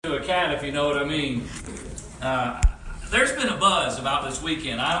To a cat, if you know what I mean. There's been a buzz about this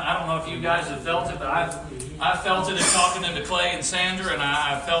weekend. I don't know if you guys have felt it, but I felt it in talking to Clay and Sandra, and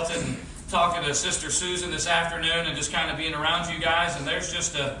I felt it in talking to Sister Susan this afternoon, and just kind of being around you guys. And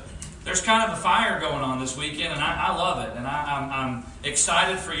there's kind of a fire going on this weekend, and I love it. And I'm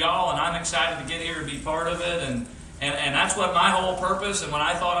excited for y'all, and I'm excited to get here and be part of it. And that's what my whole purpose. And when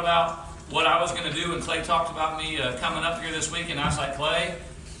I thought about what I was going to do, and Clay talked about me coming up here this weekend, I was like, Clay,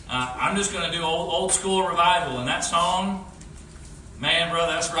 I'm just going to do old school revival. And that song, man,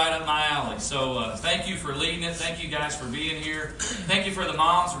 brother, that's right up my alley. So thank you for leading it. Thank you guys for being here. Thank you for the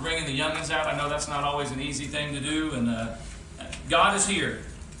moms for bringing the youngins out. I know that's not always an easy thing to do. And God is here.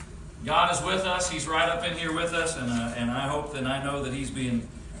 God is with us. He's right up in here with us. And I hope and I know that He's being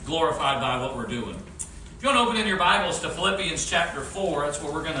glorified by what we're doing. If you want to open in your Bibles to Philippians chapter 4, that's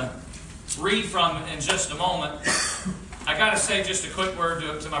what we're going to read from in just a moment. I got to say just a quick word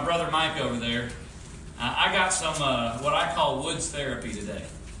to my brother Mike over there. I got some what I call woods therapy today.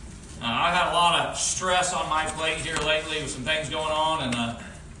 I've had a lot of stress on my plate here lately with some things going on, and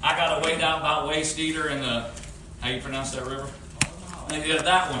I got to wade out about Waste Eater and how you pronounce that river? Yeah,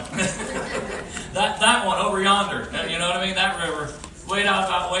 that one. that one over yonder. You know what I mean? That river. Wade out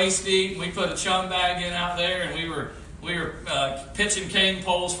about Waste Eat. We put a chum bag in out there, and we were pitching cane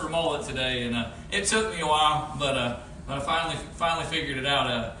poles for mullet today, and it took me a while, but I finally figured it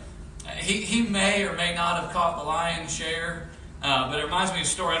out. He may or may not have caught the lion's share, but it reminds me of a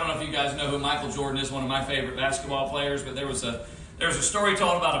story. I don't know if you guys know who Michael Jordan is, one of my favorite basketball players, but there was a story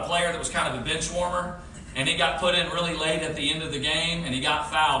told about a player that was kind of a bench warmer, and he got put in really late at the end of the game, and he got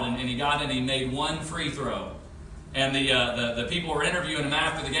fouled, and he got in. He made one free throw, and the people were interviewing him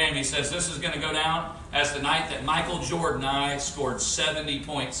after the game. He says, "This is going to go down as the night that Michael Jordan and I scored 70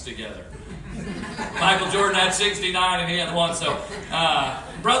 points together." Michael Jordan had 69 and he had one. So,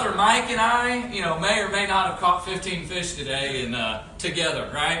 brother Mike and I, may or may not have caught 15 fish today and together,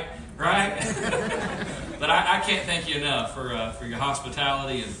 right? But I can't thank you enough for your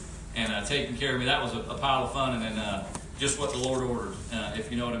hospitality and taking care of me. That was a pile of fun, and then just what the Lord ordered,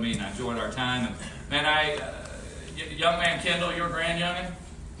 if you know what I mean. I enjoyed our time, and man, young man Kendall, your grand youngin,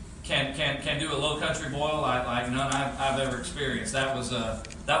 can do a low country boil like none I've ever experienced. That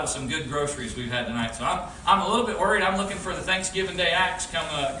was some good groceries we've had tonight. So I'm a little bit worried. I'm looking for the Thanksgiving Day acts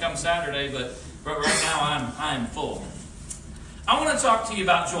come Saturday, but right now I'm full. I want to talk to you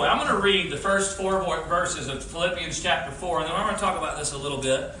about joy. I'm going to read the first 4 verses of Philippians chapter 4, and then I'm going to talk about this a little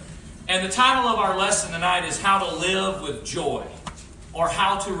bit. And the title of our lesson tonight is How to Live with Joy, or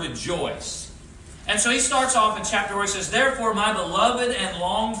How to Rejoice. And so he starts off in chapter 4. He says, "Therefore, my beloved and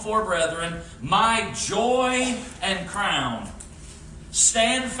longed-for brethren, my joy and crown,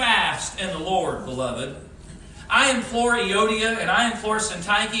 stand fast in the Lord, beloved. I implore Euodia and I implore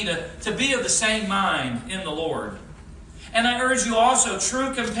Syntyche to be of the same mind in the Lord. And I urge you also,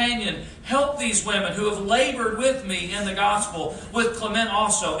 true companion, help these women who have labored with me in the gospel, with Clement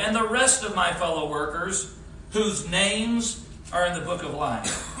also, and the rest of my fellow workers, whose names are in the book of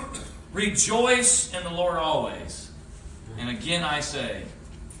life. Rejoice in the Lord always. And again I say,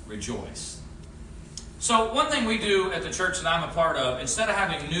 rejoice." So one thing we do at the church that I'm a part of, instead of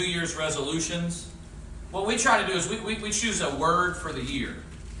having New Year's resolutions, what we try to do is we choose a word for the year.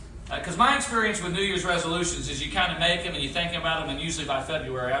 Because my experience with New Year's resolutions is you kind of make them and you think about them, and usually by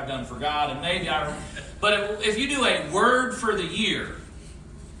February I've done forgot, and maybe but if you do a word for the year,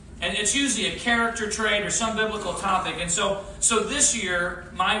 and it's usually a character trait or some biblical topic. And so this year,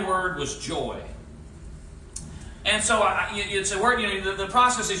 my word was joy. And so it's a word, the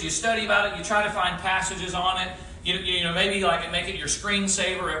process is you study about it, you try to find passages on it. Maybe like make it your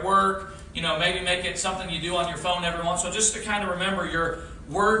screensaver at work. Maybe make it something you do on your phone every once in a while, just to kind of remember your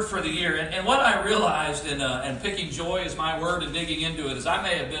word for the year. And what I realized in picking joy as my word and digging into it is I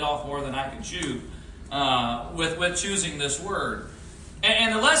may have bit off more than I can chew with choosing this word.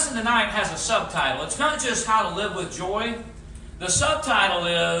 And the lesson tonight has a subtitle. It's not just how to live with joy. The subtitle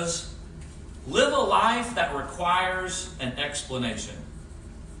is Live a Life That Requires an Explanation.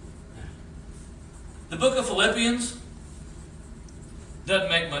 The book of Philippians doesn't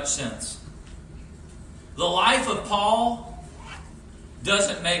make much sense. The life of Paul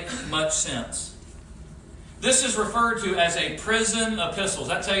doesn't make much sense. This is referred to as a prison epistle. Does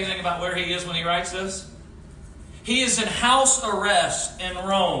that tell you anything about where he is when he writes this? He is in house arrest in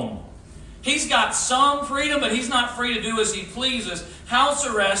Rome. He's got some freedom, but he's not free to do as he pleases. House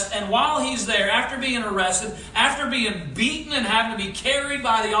arrest, and while he's there, after being arrested, after being beaten and having to be carried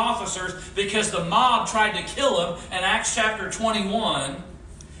by the officers because the mob tried to kill him in Acts chapter 21,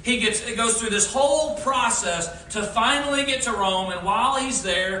 It goes through this whole process to finally get to Rome, and while he's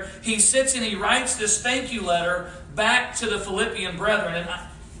there, he sits and he writes this thank you letter back to the Philippian brethren. And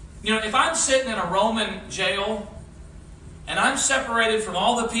if I'm sitting in a Roman jail, and I'm separated from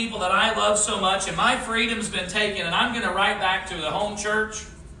all the people that I love so much, and my freedom's been taken, and I'm going to write back to the home church,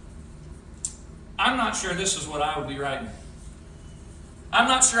 I'm not sure this is what I would be writing. I'm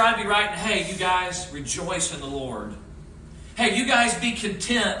not sure I'd be writing, hey, you guys, rejoice in the Lord. Hey, you guys, be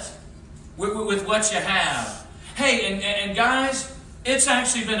content with what you have. Hey, and guys, it's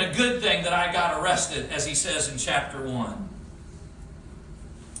actually been a good thing that I got arrested, as he says in chapter 1.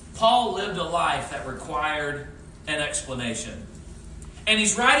 Paul lived a life that required an explanation. And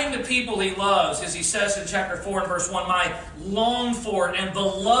he's writing to people he loves, as he says in chapter 4 and verse 1, my longed for and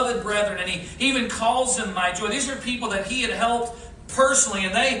beloved brethren. And he even calls them my joy. These are people that he had helped personally,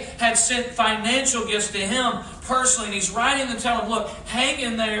 and they had sent financial gifts to him personally. And he's writing them, telling them, look, hang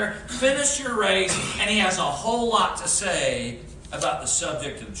in there, finish your race. And he has a whole lot to say about the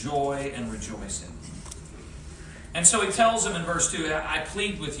subject of joy and rejoicing. And so he tells them in verse 2, I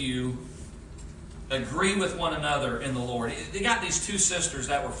plead with you, agree with one another in the Lord. They got these two sisters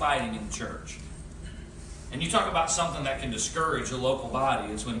that were fighting in the church. And you talk about something that can discourage a local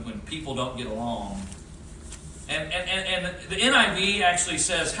body. It's when people don't get along. And the NIV actually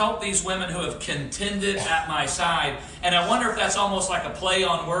says, help these women who have contended at my side. And I wonder if that's almost like a play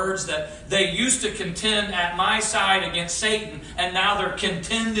on words, that they used to contend at my side against Satan, and now they're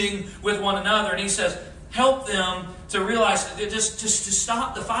contending with one another. And he says, help them to realize just to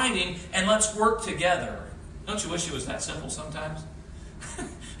stop the fighting and let's work together. Don't you wish it was that simple sometimes?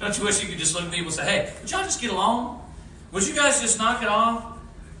 Don't you wish you could just look at people and say, hey, would y'all just get along? Would you guys just knock it off?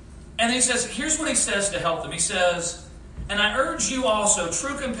 And he says, here's what he says to help them. He says, and I urge you also,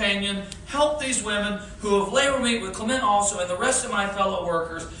 true companion, help these women who have labored with me, with Clement also, and the rest of my fellow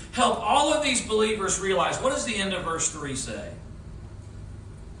workers. Help all of these believers realize. What does the end of verse 3 say?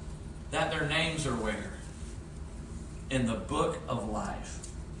 That their names are where? In the book of life.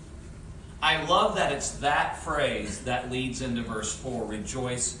 I love that it's that phrase that leads into verse 4.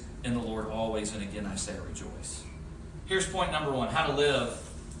 Rejoice in the Lord always, and again I say rejoice. Here's point number 1. How to live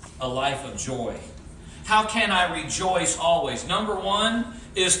a life of joy. How can I rejoice always? Number 1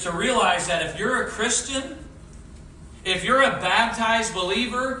 is to realize that if you're a Christian, if you're a baptized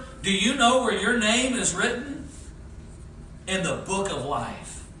believer, do you know where your name is written? In the book of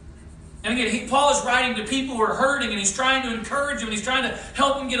life. And again, Paul is writing to people who are hurting, and he's trying to encourage them, and he's trying to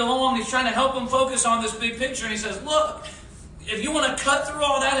help them get along, and he's trying to help them focus on this big picture. And he says, look, if you want to cut through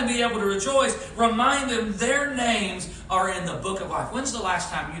all that and be able to rejoice, remind them their names are in the book of life. When's the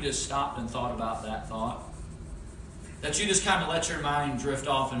last time you just stopped and thought about that thought? That you just kind of let your mind drift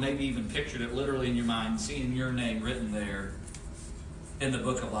off and maybe even pictured it literally in your mind, seeing your name written there in the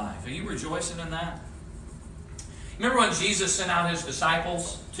book of life. Are you rejoicing in that? Remember when Jesus sent out his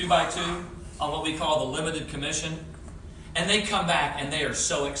disciples 2 by 2 on what we call the limited commission? And they come back and they are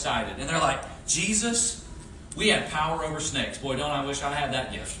so excited. And they're like, Jesus, we have power over snakes. Boy, don't I wish I had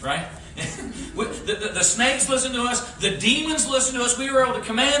that gift, right? the snakes listen to us. The demons listen to us. We were able to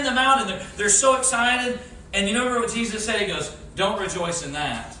command them out, and they're so excited. And you know what Jesus said? He goes, don't rejoice in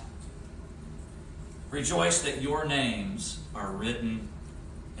that. Rejoice that your names are written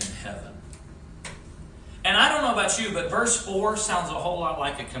in heaven. And I don't know about you, but verse 4 sounds a whole lot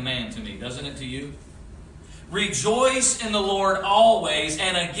like a command to me, doesn't it to you? Rejoice in the Lord always,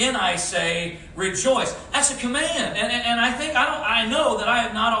 and again I say, rejoice. That's a command. And I know that I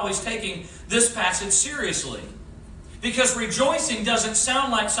have not always taken this passage seriously. Because rejoicing doesn't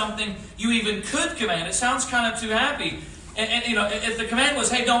sound like something you even could command. It sounds kind of too happy. And if the command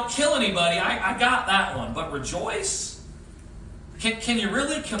was, hey, don't kill anybody, I got that one. But rejoice? Can you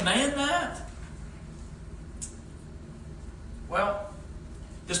really command that? Well,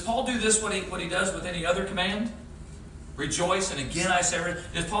 does Paul do this what he does with any other command? Rejoice, and again I say,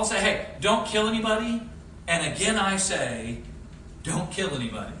 does Paul say, hey, don't kill anybody? And again I say, don't kill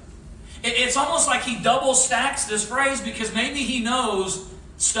anybody. It's almost like he double stacks this phrase, because maybe he knows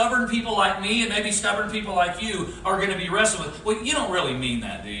stubborn people like me and maybe stubborn people like you are going to be wrestling with. Well, you don't really mean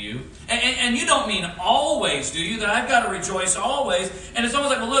that, do you? And you don't mean always, do you? That I've got to rejoice always. And it's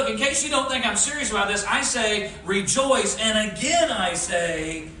almost like, well, look, in case you don't think I'm serious about this, I say rejoice. And again I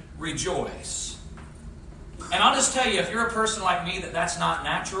say rejoice. And I'll just tell you, if you're a person like me that's not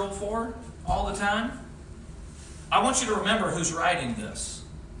natural for all the time, I want you to remember who's writing this.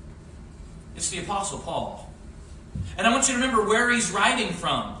 It's the Apostle Paul. And I want you to remember where he's writing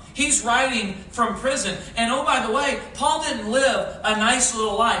from. He's writing from prison. And oh, by the way, Paul didn't live a nice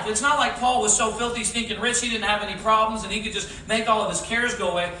little life. It's not like Paul was so filthy, stinking rich, he didn't have any problems and he could just make all of his cares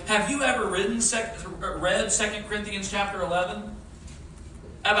go away. Have you ever read 2 Corinthians chapter 11?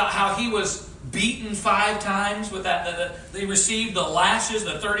 About how he was beaten 5 times with that. They received the lashes,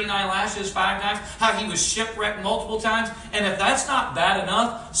 the 39 lashes 5 times. How he was shipwrecked multiple times. And if that's not bad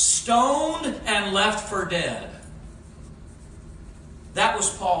enough, stoned and left for dead. That was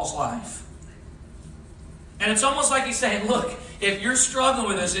Paul's life. And it's almost like he's saying, look, if you're struggling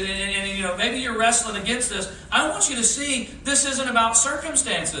with this and maybe you're wrestling against this, I want you to see this isn't about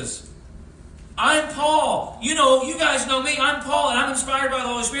circumstances. I'm Paul. You guys know me. I'm Paul, and I'm inspired by the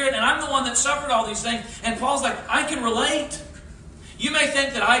Holy Spirit, and I'm the one that suffered all these things. And Paul's like, I can relate. You may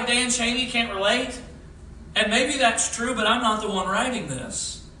think that I, Dan Cheney, can't relate. And maybe that's true, but I'm not the one writing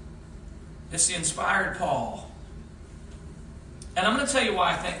this. It's the inspired Paul. And I'm going to tell you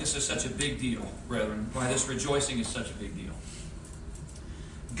why I think this is such a big deal, brethren. Why this rejoicing is such a big deal.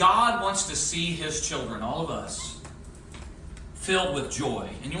 God wants to see His children, all of us, filled with joy.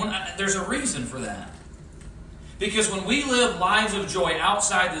 And there's a reason for that. Because when we live lives of joy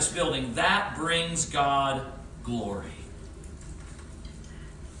outside this building, that brings God glory.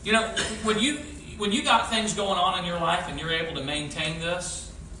 When you got things going on in your life and you're able to maintain this,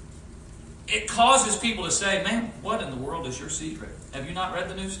 it causes people to say, man, what in the world is your secret? Have you not read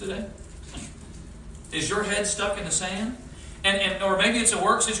the news today? Is your head stuck in the sand? Or maybe it's a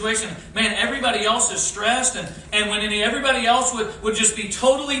work situation. Man, everybody else is stressed. And when everybody else would just be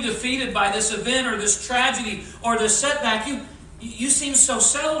totally defeated by this event or this tragedy or this setback, you seem so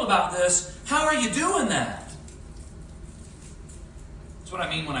settled about this. How are you doing that? That's what I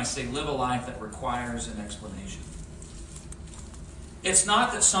mean when I say live a life that requires an explanation. It's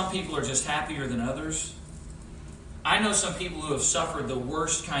not that some people are just happier than others. I know some people who have suffered the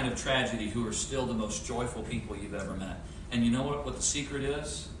worst kind of tragedy who are still the most joyful people you've ever met. And you know what the secret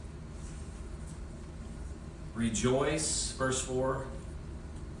is? Rejoice, verse 4,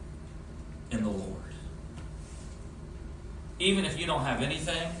 in the Lord. Even if you don't have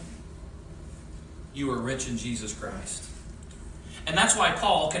anything, you are rich in Jesus Christ. And that's why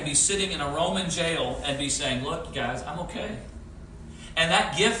Paul can be sitting in a Roman jail and be saying, look, guys, I'm okay. And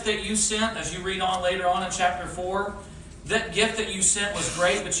that gift that you sent, as you read on later on in chapter 4, that gift that you sent was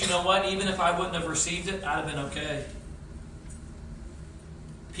great, but you know what? Even if I wouldn't have received it, I'd have been okay.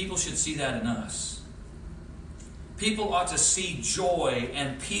 People should see that in us. People ought to see joy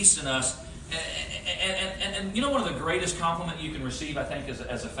and peace in us. And you know one of the greatest compliments you can receive, I think,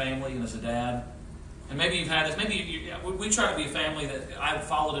 as a family and as a dad? And maybe you've had this. Maybe we try to be a family that I've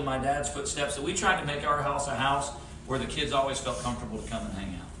followed in my dad's footsteps. That we tried to make our house a house where the kids always felt comfortable to come and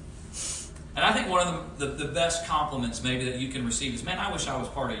hang out. And I think one of the best compliments maybe that you can receive is, man, I wish I was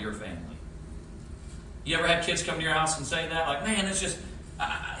part of your family. You ever had kids come to your house and say that? Like, man, it's just,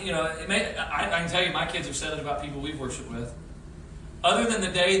 I can tell you my kids have said it about people we've worshiped with. Other than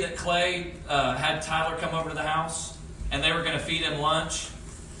the day that Clay had Tyler come over to the house and they were going to feed him lunch,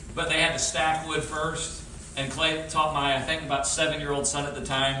 but they had to stack wood first. And Clay taught my, I think, about 7-year-old son at the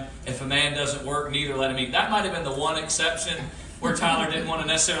time, if a man doesn't work, neither let him eat. That might have been the one exception where Tyler didn't want to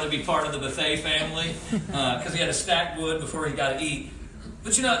necessarily be part of the buffet family because he had to stack wood before he got to eat.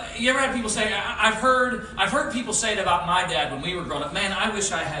 But you ever had people say, I've heard people say it about my dad when we were growing up, man, I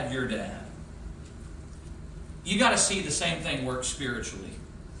wish I had your dad. You got to see the same thing work spiritually.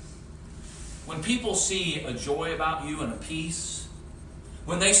 When people see a joy about you and a peace,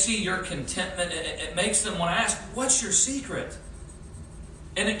 when they see your contentment, it makes them want to ask, what's your secret?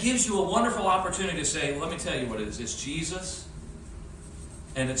 And it gives you a wonderful opportunity to say, well, let me tell you what it is. It's Jesus,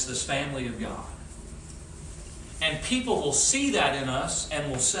 and it's this family of God. And people will see that in us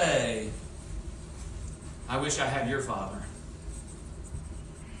and will say, I wish I had your father.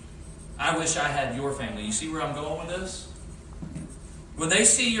 I wish I had your family. You see where I'm going with this? When they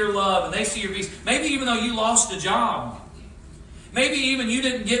see your love and they see your peace, maybe even though you lost a job, maybe even you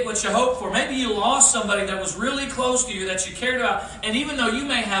didn't get what you hoped for. Maybe you lost somebody that was really close to you that you cared about. And even though you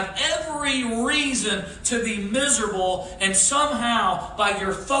may have every reason to be miserable, and somehow by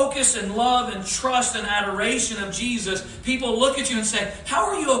your focus and love and trust and adoration of Jesus, people look at you and say, how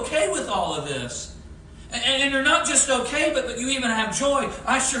are you okay with all of this? And you're not just okay, but you even have joy.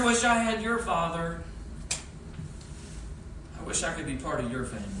 I sure wish I had your father. I wish I could be part of your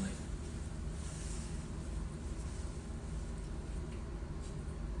family.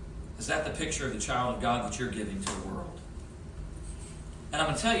 Is that the picture of the child of God that you're giving to the world? And I'm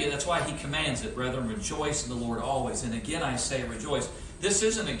going to tell you, that's why He commands it, brethren, rejoice in the Lord always. And again, I say rejoice. This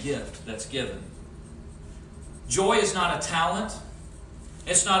isn't a gift that's given. Joy is not a talent.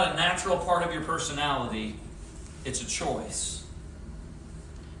 It's not a natural part of your personality. It's a choice.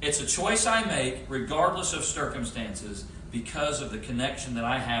 It's a choice I make regardless of circumstances because of the connection that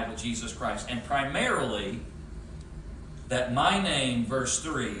I have with Jesus Christ. And primarily, that my name, verse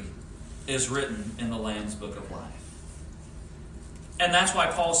 3, is written in the Lamb's Book of Life. And that's why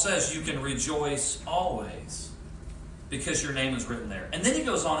Paul says you can rejoice always, because your name is written there. And then he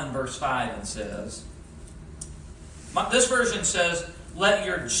goes on in verse 5 and says, this version says, let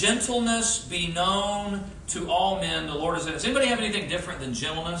your gentleness be known to all men. The Lord is in it. Does anybody have anything different than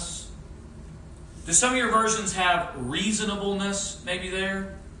gentleness? Do some of your versions have reasonableness maybe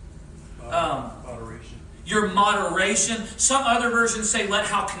there? Moderation. Your moderation. Some other versions say, let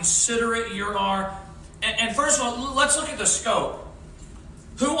how considerate you are. And first of all, let's look at the scope.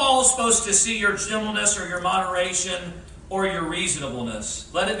 Who all is supposed to see your gentleness or your moderation or your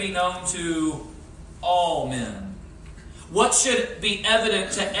reasonableness? Let it be known to all men. What should be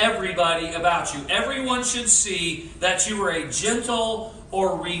evident to everybody about you? Everyone should see that you are a gentle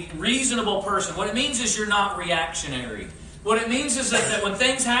or reasonable person. What it means is you're not reactionary. What it means is that when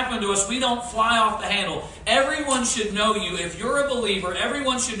things happen to us, we don't fly off the handle. Everyone should know you. If you're a believer,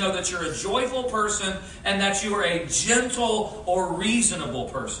 everyone should know that you're a joyful person and that you are a gentle or reasonable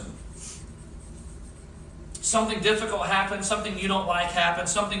person. Something difficult happens, something you don't like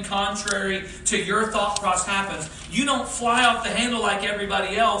happens, something contrary to your thought process happens. You don't fly off the handle like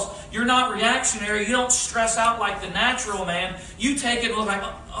everybody else. You're not reactionary. You don't stress out like the natural man. You take it and look like,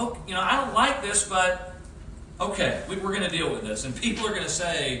 oh, I don't like this, but okay, we're going to deal with this. And people are going to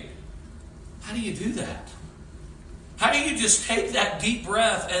say, how do you do that? How do you just take that deep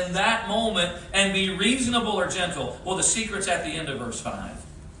breath in that moment and be reasonable or gentle? Well, the secret's at the end of verse 5.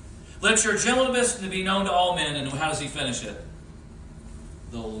 Let your gentleness be known to all men. And how does he finish it?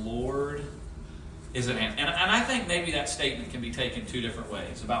 The Lord is at hand. And I think maybe that statement can be taken two different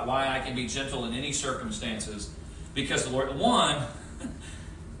ways about why I can be gentle in any circumstances. Because the Lord, one,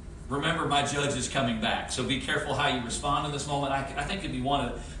 remember my judge is coming back. So be careful how you respond in this moment. I think it could be one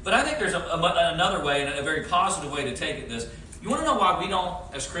of it. But I think there's another way, and a very positive way to take it this. You want to know why we don't,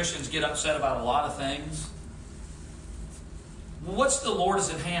 as Christians, get upset about a lot of things? What's the Lord is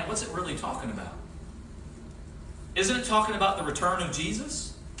at hand? What's it really talking about? Isn't it talking about the return of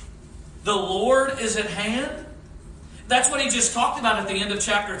Jesus? The Lord is at hand? That's what he just talked about at the end of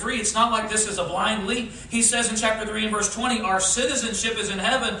chapter 3. It's not like this is a blind leap. He says in chapter 3 and verse 20, our citizenship is in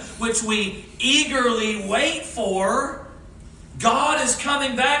heaven, which we eagerly wait for. God is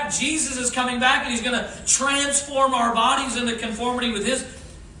coming back. Jesus is coming back, and he's going to transform our bodies into conformity with his.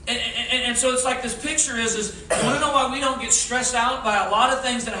 And so it's like this picture is you want to know why we don't get stressed out by a lot of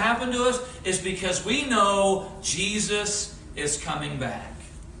things that happen to us? Is because we know Jesus is coming back.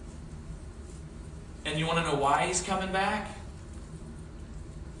 And you want to know why he's coming back?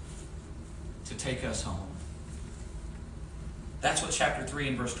 To take us home. That's what chapter 3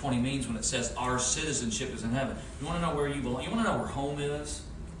 and verse 20 means when it says our citizenship is in heaven. You want to know where you belong? You want to know where home is?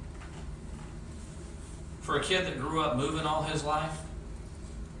 For a kid that grew up moving all his life,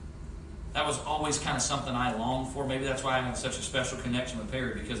 that was always kind of something I longed for. Maybe that's why I have such a special connection with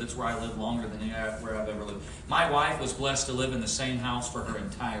Perry, because it's where I lived longer than where I've ever lived. My wife was blessed to live in the same house for her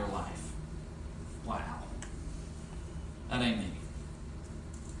entire life. Wow. That ain't me.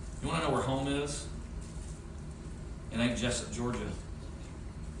 You want to know where home is? It ain't Jessup, Georgia.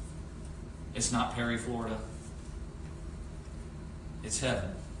 It's not Perry, Florida. It's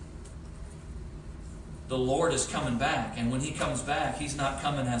heaven. The Lord is coming back, and when he comes back, he's not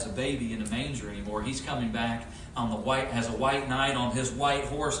coming as a baby in a manger anymore. He's coming back as a white knight on his white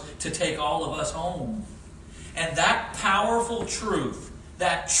horse to take all of us home. And that powerful truth,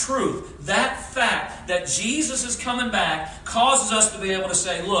 that fact that Jesus is coming back causes us to be able to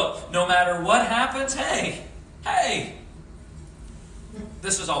say, look, no matter what happens, hey,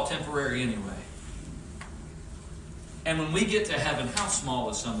 this is all temporary anyway. And when we get to heaven, how small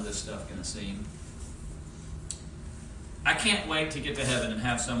is some of this stuff going to seem? I can't wait to get to heaven and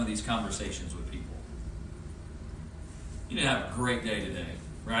have some of these conversations with people. You didn't have a great day today,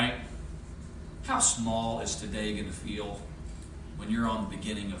 right? How small is today going to feel when you're on the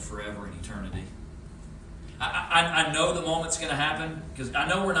beginning of forever and eternity? I know the moment's going to happen, because I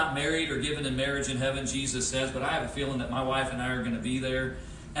know we're not married or given in marriage in heaven, Jesus says, but I have a feeling that my wife and I are going to be there.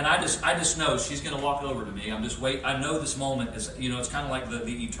 And I just know she's going to walk over to me. I'm just waiting. I know this moment is, it's kind of like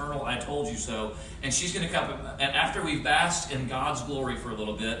the eternal I told you so. And she's going to come, and after we've basked in God's glory for a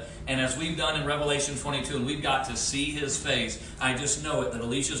little bit, and as we've done in Revelation 22, and we've got to see his face, I just know it that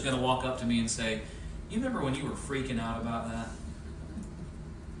Alicia's going to walk up to me and say, you remember when you were freaking out about that?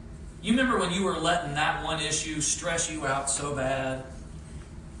 You remember when you were letting that one issue stress you out so bad?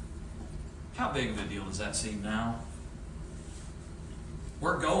 How big of a deal does that seem now?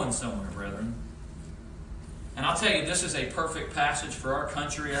 We're going somewhere, brethren. And I'll tell you, this is a perfect passage for our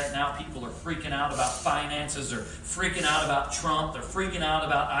country right now. People are freaking out about finances. They're freaking out about Trump. They're freaking out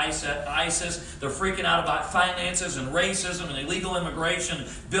about ISIS. They're freaking out about finances and racism and illegal immigration,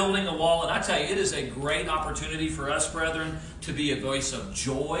 building a wall. And I tell you, it is a great opportunity for us, brethren, to be a voice of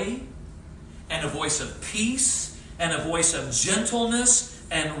joy and a voice of peace and a voice of gentleness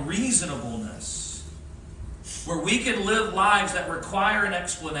and reasonableness, where we can live lives that require an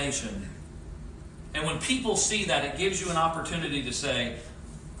explanation. And when people see that, it gives you an opportunity to say,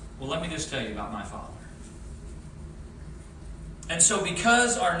 well, let me just tell you about my Father. And so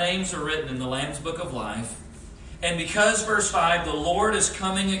because our names are written in the Lamb's Book of Life, and because, verse 5, the Lord is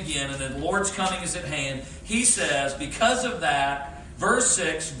coming again, and the Lord's coming is at hand, He says, because of that, verse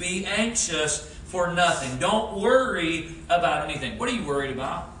 6, be anxious for nothing. Don't worry about anything. What are you worried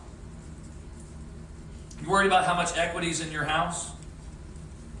about? You worried about how much equity is in your house?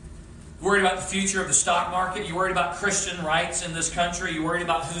 You worried about the future of the stock market? You worried about Christian rights in this country? You worried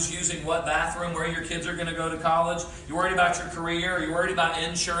about who's using what bathroom, where your kids are going to go to college? You worried about your career? You worried about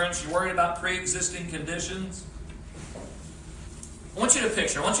insurance? You worried about pre-existing conditions? I want you to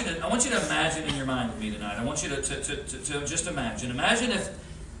picture. I want you to imagine in your mind with me tonight. I want you to just imagine. Imagine if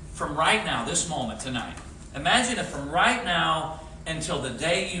from right now, this moment tonight, imagine if from right now until the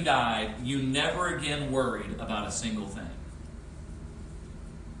day you died, you never again worried about a single thing.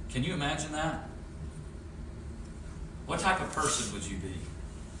 Can you imagine that? What type of person would you be?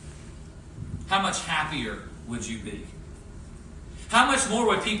 How much happier would you be? How much more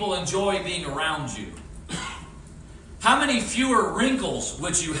would people enjoy being around you? How many fewer wrinkles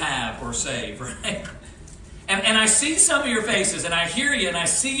would you have or save, right? And I see some of your faces, and I hear you, and I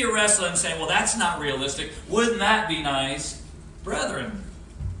see you wrestling and saying, well, that's not realistic. Wouldn't that be nice? Brethren,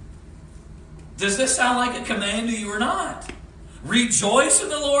 does this sound like a command to you or not? Rejoice in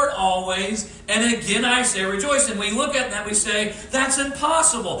the Lord always. And again I say rejoice. And we look at that, we say, that's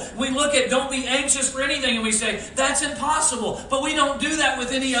impossible. We look at don't be anxious for anything, and we say, that's impossible. But we don't do that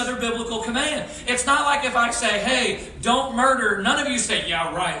with any other biblical command. It's not like if I say, hey, don't murder. None of you say,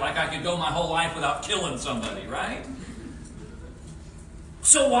 yeah, right, like I could go my whole life without killing somebody, right?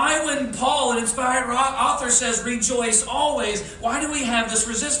 So why, when Paul, an inspired author, says rejoice always, why do we have this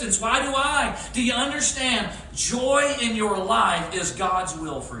resistance? Why do I? Do you understand? Joy in your life is God's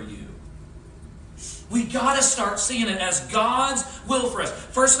will for you. We got to start seeing it as God's will for us.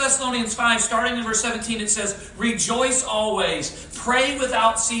 1 Thessalonians 5, starting in verse 17, it says, rejoice always, pray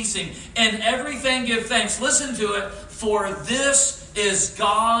without ceasing, and everything give thanks. Listen to it, for this is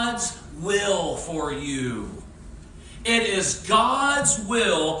God's will for you. It is God's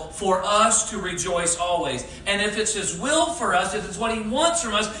will for us to rejoice always. And if it's His will for us, if it's what He wants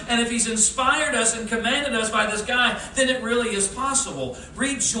from us, and if He's inspired us and commanded us by this guy, then it really is possible.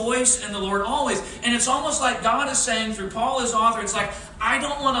 Rejoice in the Lord always. And it's almost like God is saying through Paul, his author, it's like, I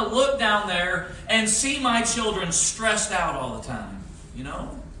don't want to look down there and see my children stressed out all the time. You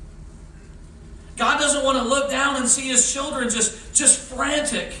know? God doesn't want to look down and see His children just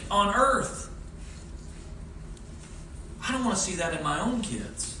frantic on earth. I don't want to see that in my own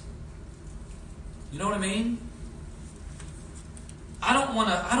kids. You know what I mean? I don't want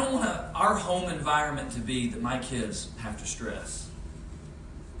our home environment to be that my kids have to stress.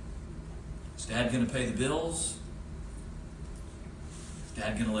 Is Dad going to pay the bills? Is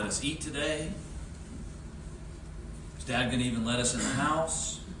Dad going to let us eat today? Is Dad going to even let us in the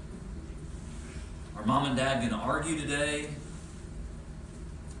house? Are Mom and Dad going to argue today?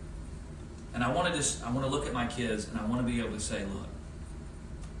 And I want to look at my kids, and I want to be able to say, look,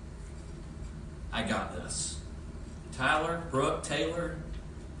 I got this. Tyler, Brooke, Taylor,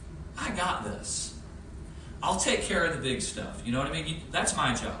 I got this. I'll take care of the big stuff. You know what I mean? That's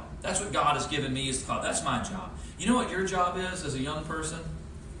my job. That's what God has given me as the Father. That's my job. You know what your job is as a young person?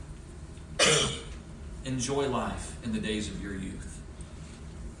 Enjoy life in the days of your youth.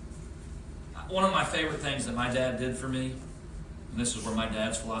 One of my favorite things that my dad did for me, and this is where my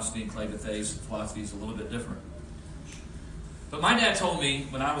dad's philosophy and Clay Bethay's philosophy is a little bit different. But my dad told me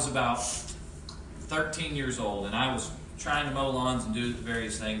when I was about 13 years old, and I was trying to mow lawns and do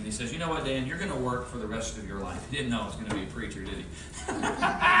various things, he says, you know what, Dan, you're going to work for the rest of your life. He didn't know I was going to be a preacher, did he?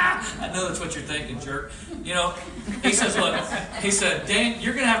 I know that's what you're thinking, jerk. You know, he says, look, he said, Dan,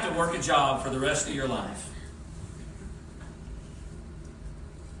 you're going to have to work a job for the rest of your life.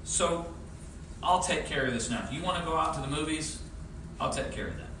 So I'll take care of this now. If you want to go out to the movies, I'll take care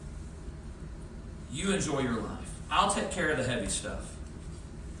of that. You enjoy your life. I'll take care of the heavy stuff.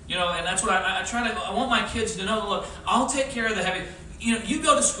 And that's what I want my kids to know. Look, I'll take care of the heavy. You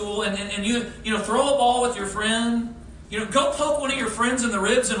go to school and you throw a ball with your friend. Go poke one of your friends in the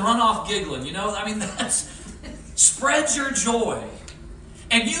ribs and run off giggling. That's spreads your joy.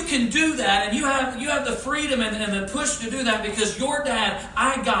 And you can do that, and you have the freedom and the push to do that because your dad,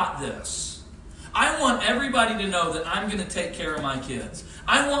 I got this. I want everybody to know that I'm going to take care of my kids.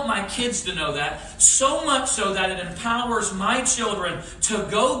 I want my kids to know that, so much so that it empowers my children to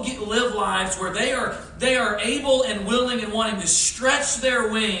go live lives where they are able and willing and wanting to stretch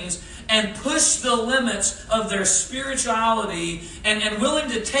their wings and push the limits of their spirituality and willing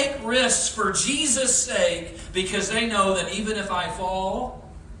to take risks for Jesus' sake because they know that even if I fall,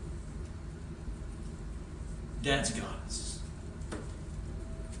 Dad's got us.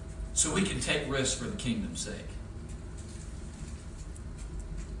 So we can take risks for the kingdom's sake.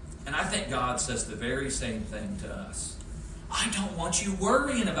 And I think God says the very same thing to us. I don't want you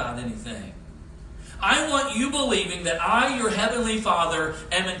worrying about anything. I want you believing that I, your heavenly Father,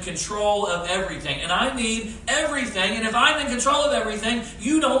 am in control of everything. And I need everything. And if I'm in control of everything,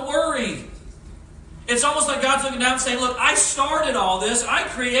 you don't worry. It's almost like God's looking down and saying, look, I started all this. I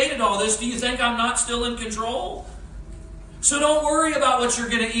created all this. Do you think I'm not still in control? So don't worry about what you're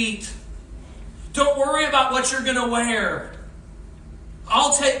going to eat. Don't worry about what you're going to wear.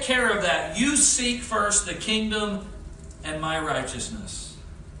 I'll take care of that. You seek first the kingdom and my righteousness.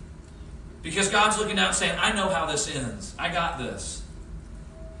 Because God's looking down and saying, I know how this ends. I got this.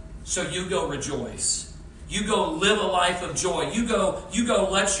 So you go rejoice. You go live a life of joy. You go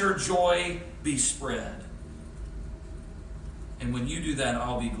let your joy be spread. And when you do that,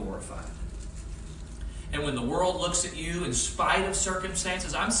 I'll be glorified. And when the world looks at you in spite of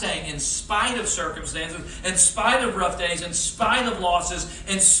circumstances, I'm saying in spite of circumstances, in spite of rough days, in spite of losses,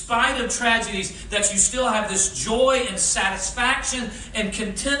 in spite of tragedies, that you still have this joy and satisfaction and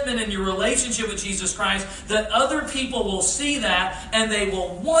contentment in your relationship with Jesus Christ, that other people will see that and they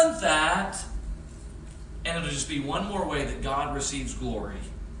will want that. And it'll just be one more way that God receives glory.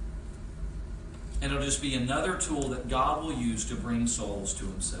 And it'll just be another tool that God will use to bring souls to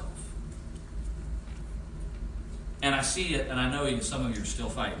Himself. And I see it, and I know some of you are still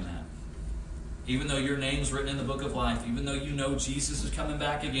fighting that. Even though your name's written in the book of life, even though you know Jesus is coming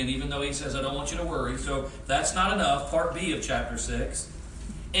back again, even though He says, I don't want you to worry. So that's not enough. Part B of chapter 6.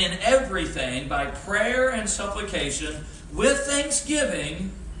 In everything, by prayer and supplication, with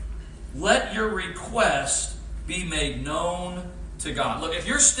thanksgiving, let your request be made known to God. Look, if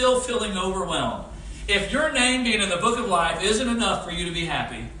you're still feeling overwhelmed, if your name being in the book of life isn't enough for you to be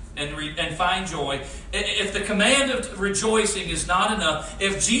happy and find joy, if the command of rejoicing is not enough,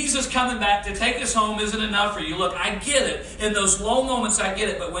 if Jesus coming back to take us home isn't enough for you, look, I get it. In those low moments, I get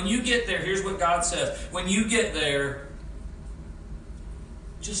it. But when you get there, here's what God says. When you get there,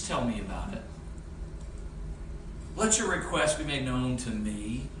 just tell me about it. Let your request be made known to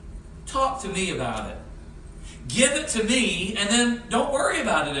me. Talk to me about it. Give it to me, and then don't worry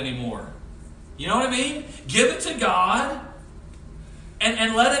about it anymore. You know what I mean? Give it to God,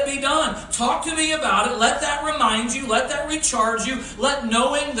 and let it be done. Talk to me about it. Let that remind you. Let that recharge you. Let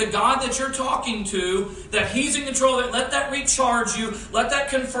knowing the God that you're talking to, that He's in control of it, let that recharge you. Let that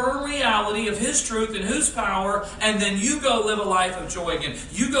confirm reality of His truth and His power, and then you go live a life of joy again.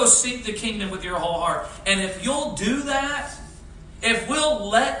 You go seek the kingdom with your whole heart. And if you'll do that, if we'll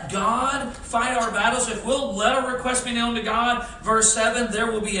let God fight our battles, if we'll let our request be known to God, verse 7,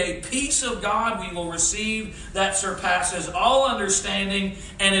 there will be a peace of God we will receive that surpasses all understanding,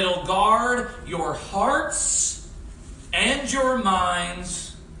 and it'll guard your hearts and your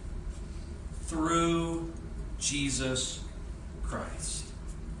minds through Jesus Christ.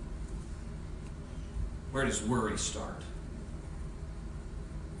 Where does worry start?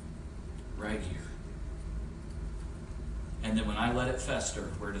 Right here. And then when I let it fester,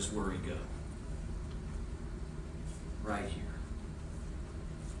 where does worry go? Right here.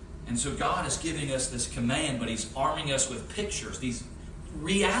 And so God is giving us this command, but He's arming us with pictures, these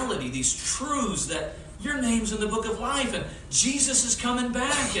reality, these truths that your name's in the book of life, and Jesus is coming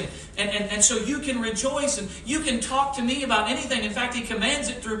back, and so you can rejoice, and you can talk to me about anything. In fact, He commands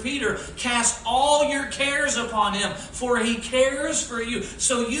it through Peter, cast all your cares upon Him, for He cares for you.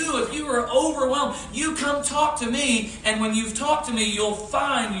 So if you are overwhelmed, you come talk to me, and when you've talked to me,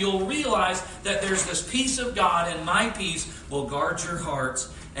 you'll realize that there's this peace of God, and my peace will guard your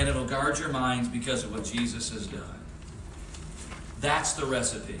hearts, and it'll guard your minds because of what Jesus has done. That's the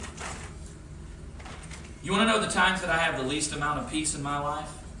recipe. You want to know the times that I have the least amount of peace in my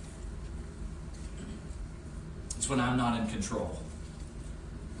life? It's when I'm not in control.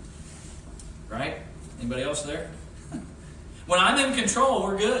 Right? Anybody else there? When I'm in control,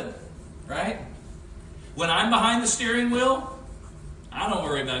 we're good, right? When I'm behind the steering wheel, I don't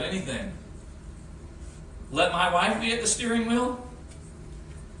worry about anything. Let my wife be at the steering wheel,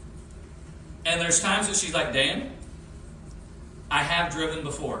 and there's times that she's like, Dan, I have driven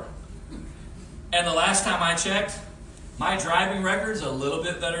before. And the last time I checked, my driving record's a little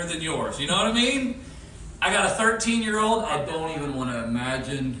bit better than yours. You know what I mean? I got a 13-year-old. I don't even want to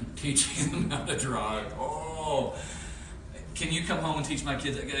imagine teaching them how to drive. Oh, can you come home and teach my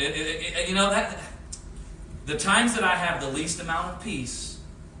kids? You know, that the times that I have the least amount of peace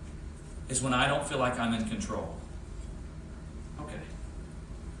is when I don't feel like I'm in control. Okay.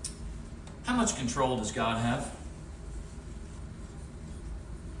 How much control does God have?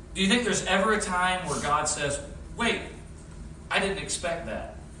 Do you think there's ever a time where God says, wait, I didn't expect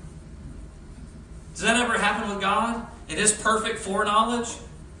that? Does that ever happen with God? In His perfect foreknowledge?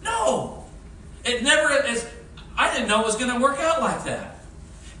 No. It never is. I didn't know it was going to work out like that.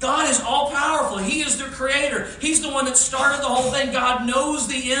 God is all-powerful. He is the creator. He's the one that started the whole thing. God knows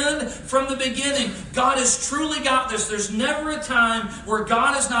the end from the beginning. God has truly got this. There's never a time where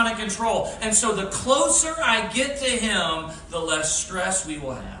God is not in control. And so the closer I get to Him, the less stress we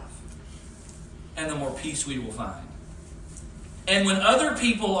will have. And the more peace we will find. And when other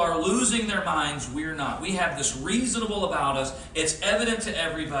people are losing their minds, we're not. We have this reasonable about us. It's evident to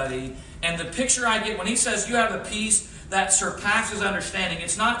everybody. And the picture I get when He says you have a peace that surpasses understanding,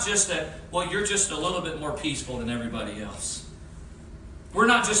 it's not just that, well, you're just a little bit more peaceful than everybody else. We're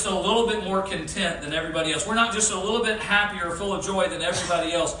not just a little bit more content than everybody else. We're not just a little bit happier or full of joy than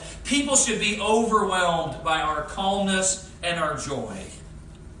everybody else. People should be overwhelmed by our calmness and our joy.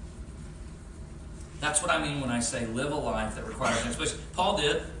 That's what I mean when I say live a life that requires expectation. Paul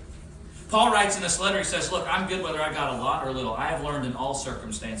did. Paul writes in this letter, he says, look, I'm good whether I got a lot or little. I have learned in all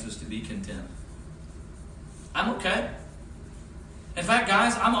circumstances to be content. I'm okay. In fact,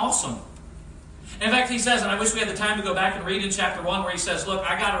 guys, I'm awesome. In fact, he says, and I wish we had the time to go back and read in chapter 1 where he says, look,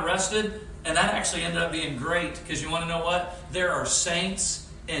 I got arrested, and that actually ended up being great because you want to know what? There are saints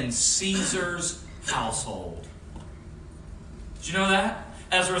in Caesar's household. Did you know that?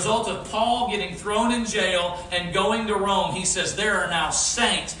 As a result of Paul getting thrown in jail and going to Rome, he says there are now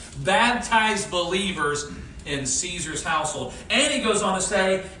saints, baptized believers in Caesar's household. And he goes on to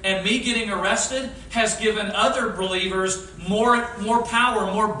say, and me getting arrested has given other believers more power,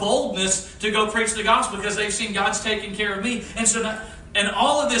 more boldness to go preach the gospel because they've seen God's taking care of me. And so, and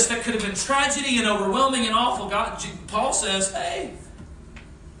all of this that could have been tragedy and overwhelming and awful, Paul says, hey,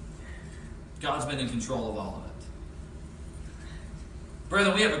 God's been in control of all of it.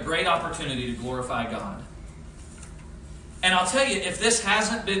 Brethren, we have a great opportunity to glorify God. And I'll tell you, if this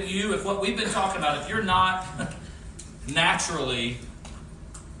hasn't been you, if what we've been talking about, if you're not naturally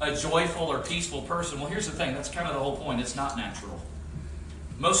a joyful or peaceful person, well, here's the thing. That's kind of the whole point. It's not natural.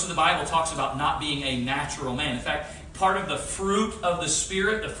 Most of the Bible talks about not being a natural man. In fact, part of the fruit of the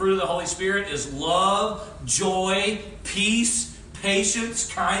Spirit, the fruit of the Holy Spirit, is love, joy, peace,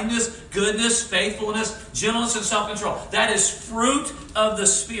 patience, kindness, goodness, faithfulness, gentleness, and self-control. That is fruit of the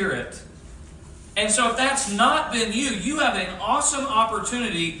Spirit. And so if that's not been you, you have an awesome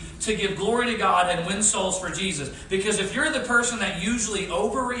opportunity to give glory to God and win souls for Jesus. Because if you're the person that usually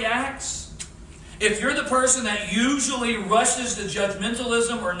overreacts, if you're the person that usually rushes to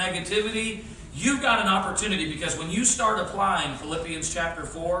judgmentalism or negativity, you've got an opportunity, because when you start applying Philippians chapter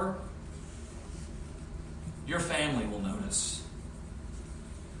 4, your family will notice.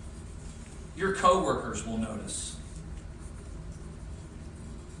 Your co-workers will notice.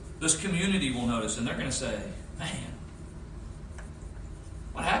 This community will notice, and they're going to say, man,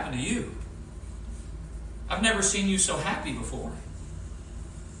 what happened to you? I've never seen you so happy before.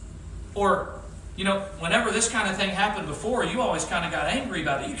 Or, you know, whenever this kind of thing happened before, you always kind of got angry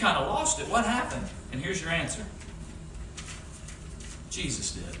about it. You kind of lost it. What happened? And here's your answer.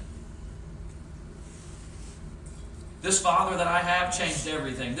 Jesus did. This Father that I have changed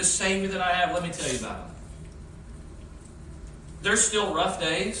everything. This Savior that I have, let me tell you about Him. There's still rough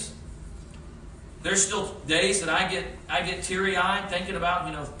days. There's still days that I get teary-eyed thinking about,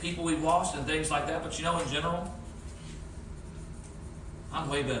 you know, people we've lost and things like that. But you know, in general, I'm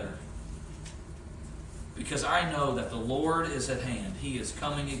way better. Because I know that the Lord is at hand. He is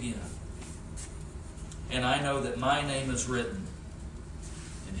coming again. And I know that my name is written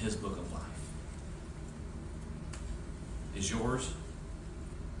in His book of life. Is yours?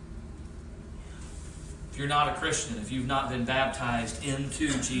 If you're not a Christian, if you've not been baptized into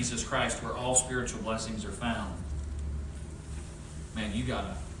Jesus Christ, where all spiritual blessings are found, man, you got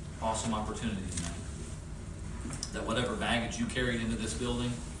an awesome opportunity tonight. That whatever baggage you carried into this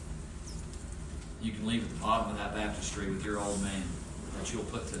building, you can leave at the bottom of that baptistry with your old man that you'll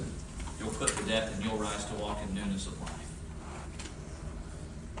put to death, and you'll rise to walk in newness of life.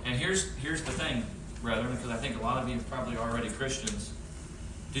 And here's the thing, brethren, because I think a lot of you are probably already Christians.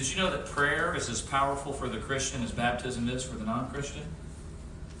 Did you know that prayer is as powerful for the Christian as baptism is for the non-Christian?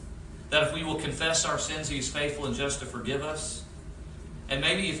 That if we will confess our sins, He is faithful and just to forgive us. And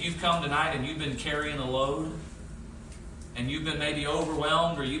maybe if you've come tonight and you've been carrying a load, and you've been maybe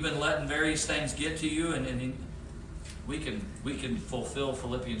overwhelmed, or you've been letting various things get to you, and we can fulfill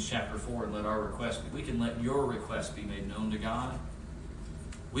Philippians chapter 4 and let our request be. We can let your request be made known to God.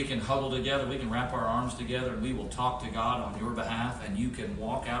 We can huddle together, we can wrap our arms together, and we will talk to God on your behalf, and you can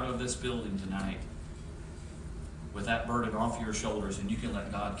walk out of this building tonight with that burden off your shoulders, and you can let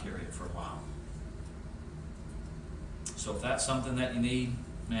God carry it for a while. So if that's something that you need,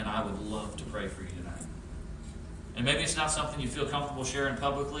 man, I would love to pray for you tonight. And maybe it's not something you feel comfortable sharing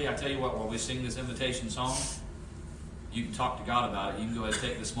publicly. I tell you what, while we sing this invitation song, you can talk to God about it. You can go ahead and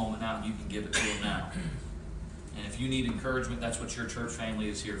take this moment now, and you can give it to Him now. And if you need encouragement, that's what your church family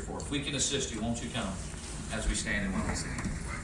is here for. If we can assist you, won't you come as we stand and when we sing?